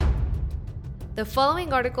The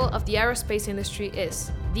following article of the aerospace industry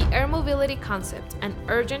is The Air Mobility Concept, an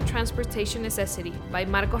Urgent Transportation Necessity by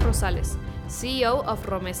Marcos Rosales, CEO of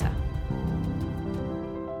ROMESA.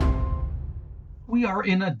 We are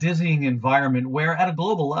in a dizzying environment where, at a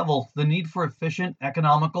global level, the need for efficient,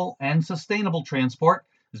 economical, and sustainable transport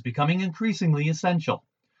is becoming increasingly essential.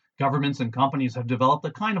 Governments and companies have developed a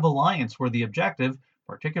kind of alliance where the objective,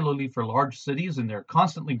 particularly for large cities and their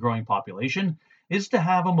constantly growing population, is to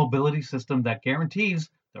have a mobility system that guarantees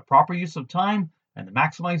the proper use of time and the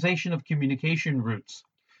maximization of communication routes.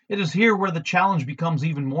 It is here where the challenge becomes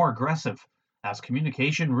even more aggressive, as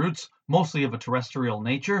communication routes, mostly of a terrestrial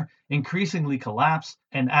nature, increasingly collapse,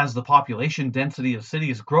 and as the population density of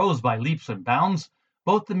cities grows by leaps and bounds,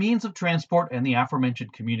 both the means of transport and the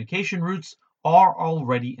aforementioned communication routes are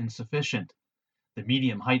already insufficient. The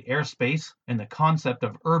medium-height airspace and the concept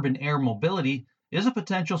of urban air mobility is a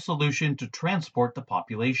potential solution to transport the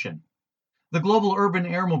population. The global urban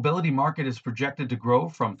air mobility market is projected to grow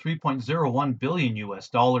from $3.01 billion in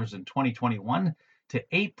 2021 to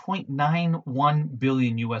 $8.91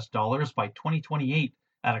 billion by 2028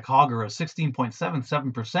 at a CAGR of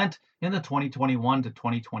 16.77% in the 2021 to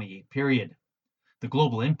 2028 period. The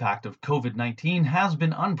global impact of COVID-19 has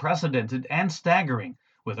been unprecedented and staggering,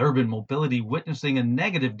 with urban mobility witnessing a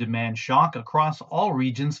negative demand shock across all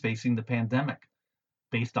regions facing the pandemic.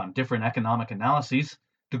 Based on different economic analyses,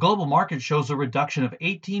 the global market shows a reduction of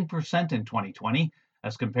 18% in 2020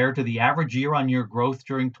 as compared to the average year-on-year growth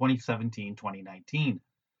during 2017-2019.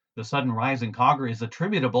 The sudden rise in CAGR is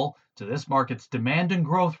attributable to this market's demand and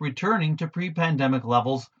growth returning to pre-pandemic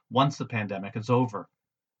levels once the pandemic is over.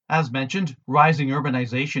 As mentioned, rising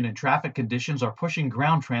urbanization and traffic conditions are pushing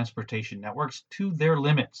ground transportation networks to their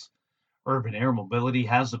limits. Urban air mobility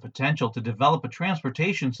has the potential to develop a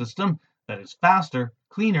transportation system that is faster,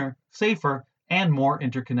 cleaner, safer, and more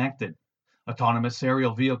interconnected. Autonomous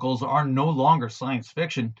aerial vehicles are no longer science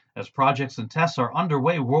fiction, as projects and tests are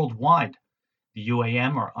underway worldwide. The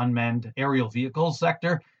UAM, or unmanned aerial vehicles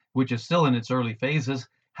sector, which is still in its early phases,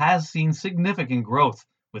 has seen significant growth,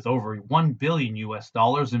 with over $1 billion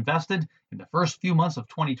invested in the first few months of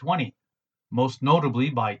 2020, most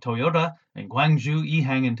notably by Toyota and Guangzhou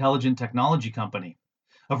Yihang Intelligent Technology Company.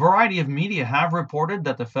 A variety of media have reported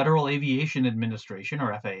that the Federal Aviation Administration,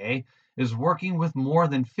 or FAA, is working with more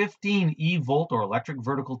than 15 eVTOL or electric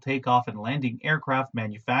vertical takeoff and landing aircraft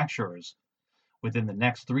manufacturers. Within the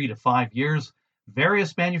next 3 to 5 years,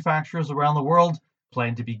 various manufacturers around the world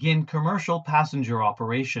plan to begin commercial passenger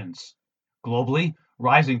operations. Globally,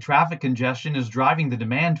 rising traffic congestion is driving the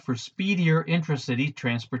demand for speedier intracity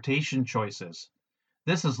transportation choices.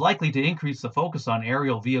 This is likely to increase the focus on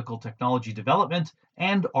aerial vehicle technology development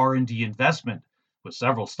and R&D investment, with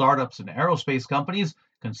several startups and aerospace companies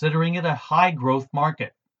considering it a high-growth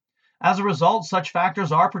market. As a result, such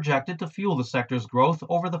factors are projected to fuel the sector's growth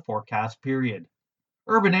over the forecast period.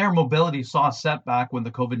 Urban air mobility saw a setback when the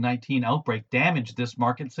COVID-19 outbreak damaged this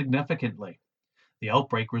market significantly. The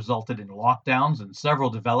outbreak resulted in lockdowns in several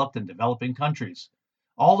developed and developing countries.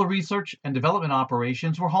 All the research and development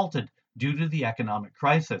operations were halted due to the economic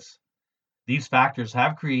crisis. These factors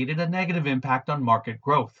have created a negative impact on market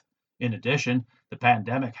growth. In addition, the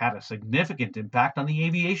pandemic had a significant impact on the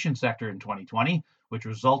aviation sector in 2020, which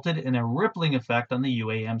resulted in a rippling effect on the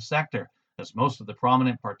UAM sector, as most of the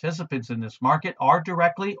prominent participants in this market are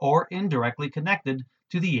directly or indirectly connected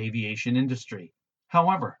to the aviation industry.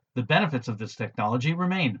 However, the benefits of this technology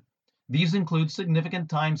remain. These include significant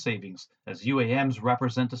time savings, as UAMs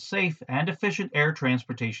represent a safe and efficient air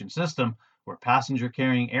transportation system where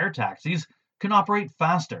passenger-carrying air taxis can operate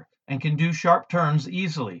faster and can do sharp turns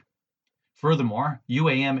easily. Furthermore,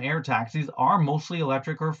 UAM air taxis are mostly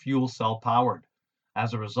electric or fuel cell powered.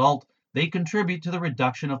 As a result, they contribute to the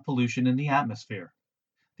reduction of pollution in the atmosphere.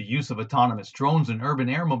 The use of autonomous drones in urban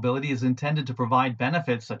air mobility is intended to provide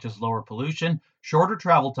benefits such as lower pollution, shorter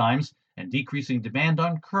travel times, and decreasing demand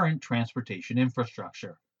on current transportation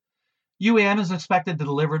infrastructure. UAM is expected to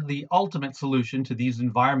deliver the ultimate solution to these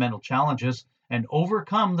environmental challenges and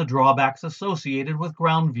overcome the drawbacks associated with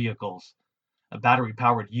ground vehicles. A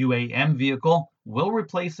battery-powered UAM vehicle will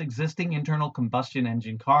replace existing internal combustion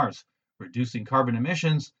engine cars, reducing carbon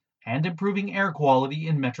emissions and improving air quality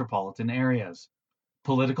in metropolitan areas.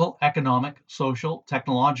 Political, economic, social,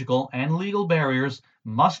 technological, and legal barriers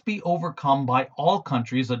must be overcome by all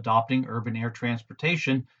countries adopting urban air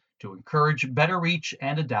transportation to encourage better reach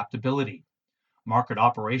and adaptability. Market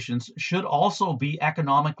operations should also be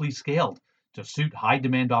economically scaled to suit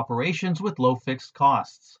high-demand operations with low fixed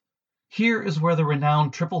costs. Here is where the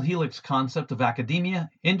renowned triple helix concept of academia,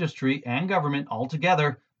 industry, and government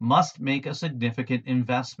altogether must make a significant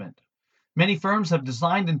investment. Many firms have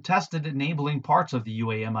designed and tested enabling parts of the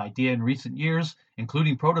UAM idea in recent years,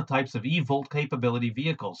 including prototypes of eVTOL capability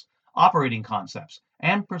vehicles, operating concepts,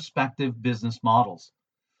 and prospective business models.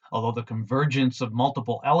 Although the convergence of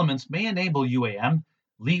multiple elements may enable UAM,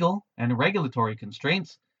 legal and regulatory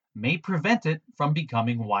constraints may prevent it from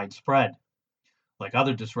becoming widespread. Like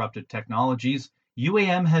other disruptive technologies,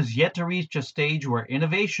 UAM has yet to reach a stage where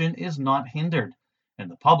innovation is not hindered and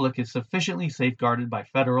the public is sufficiently safeguarded by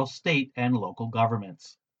federal, state, and local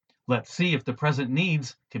governments. Let's see if the present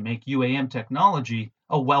needs can make UAM technology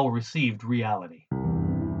a well received reality.